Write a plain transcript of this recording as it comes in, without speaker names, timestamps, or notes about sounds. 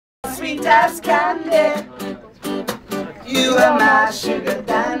sweet as candy. You are my sugar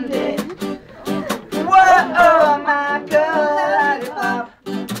dandy. Whoa, my girl, lollipop.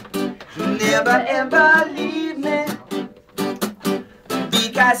 Never ever leave me,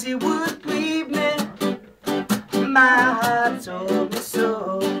 because it would grieve me. My heart told me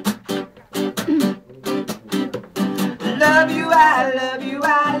so. Love you, I love you,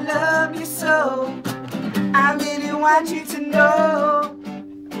 I love you so. I really want you to know.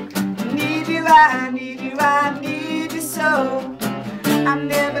 Need you, I need you, I need you so. I'm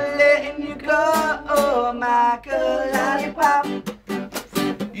never letting you go. Oh, my girl, lollipop.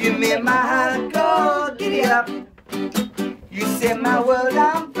 You made my heart go giddy up. You set my world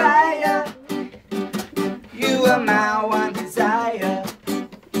on fire. You are my one desire.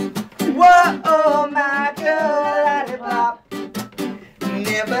 Whoa, oh, my girl, lollipop.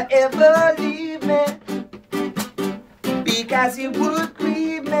 Never ever leave me, because it would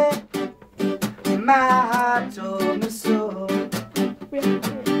grieve me. My heart told me so.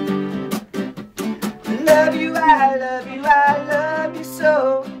 Love you, I love you, I love you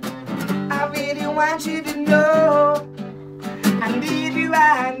so. I really want you to know. I need you,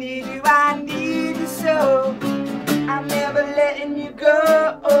 I need you, I need you so. I'm never letting you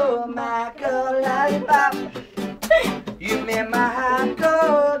go. Oh, my girl, lollipop. You made my heart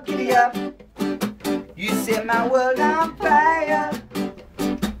go giddy up. You set my world on fire.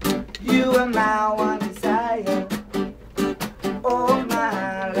 You are my one.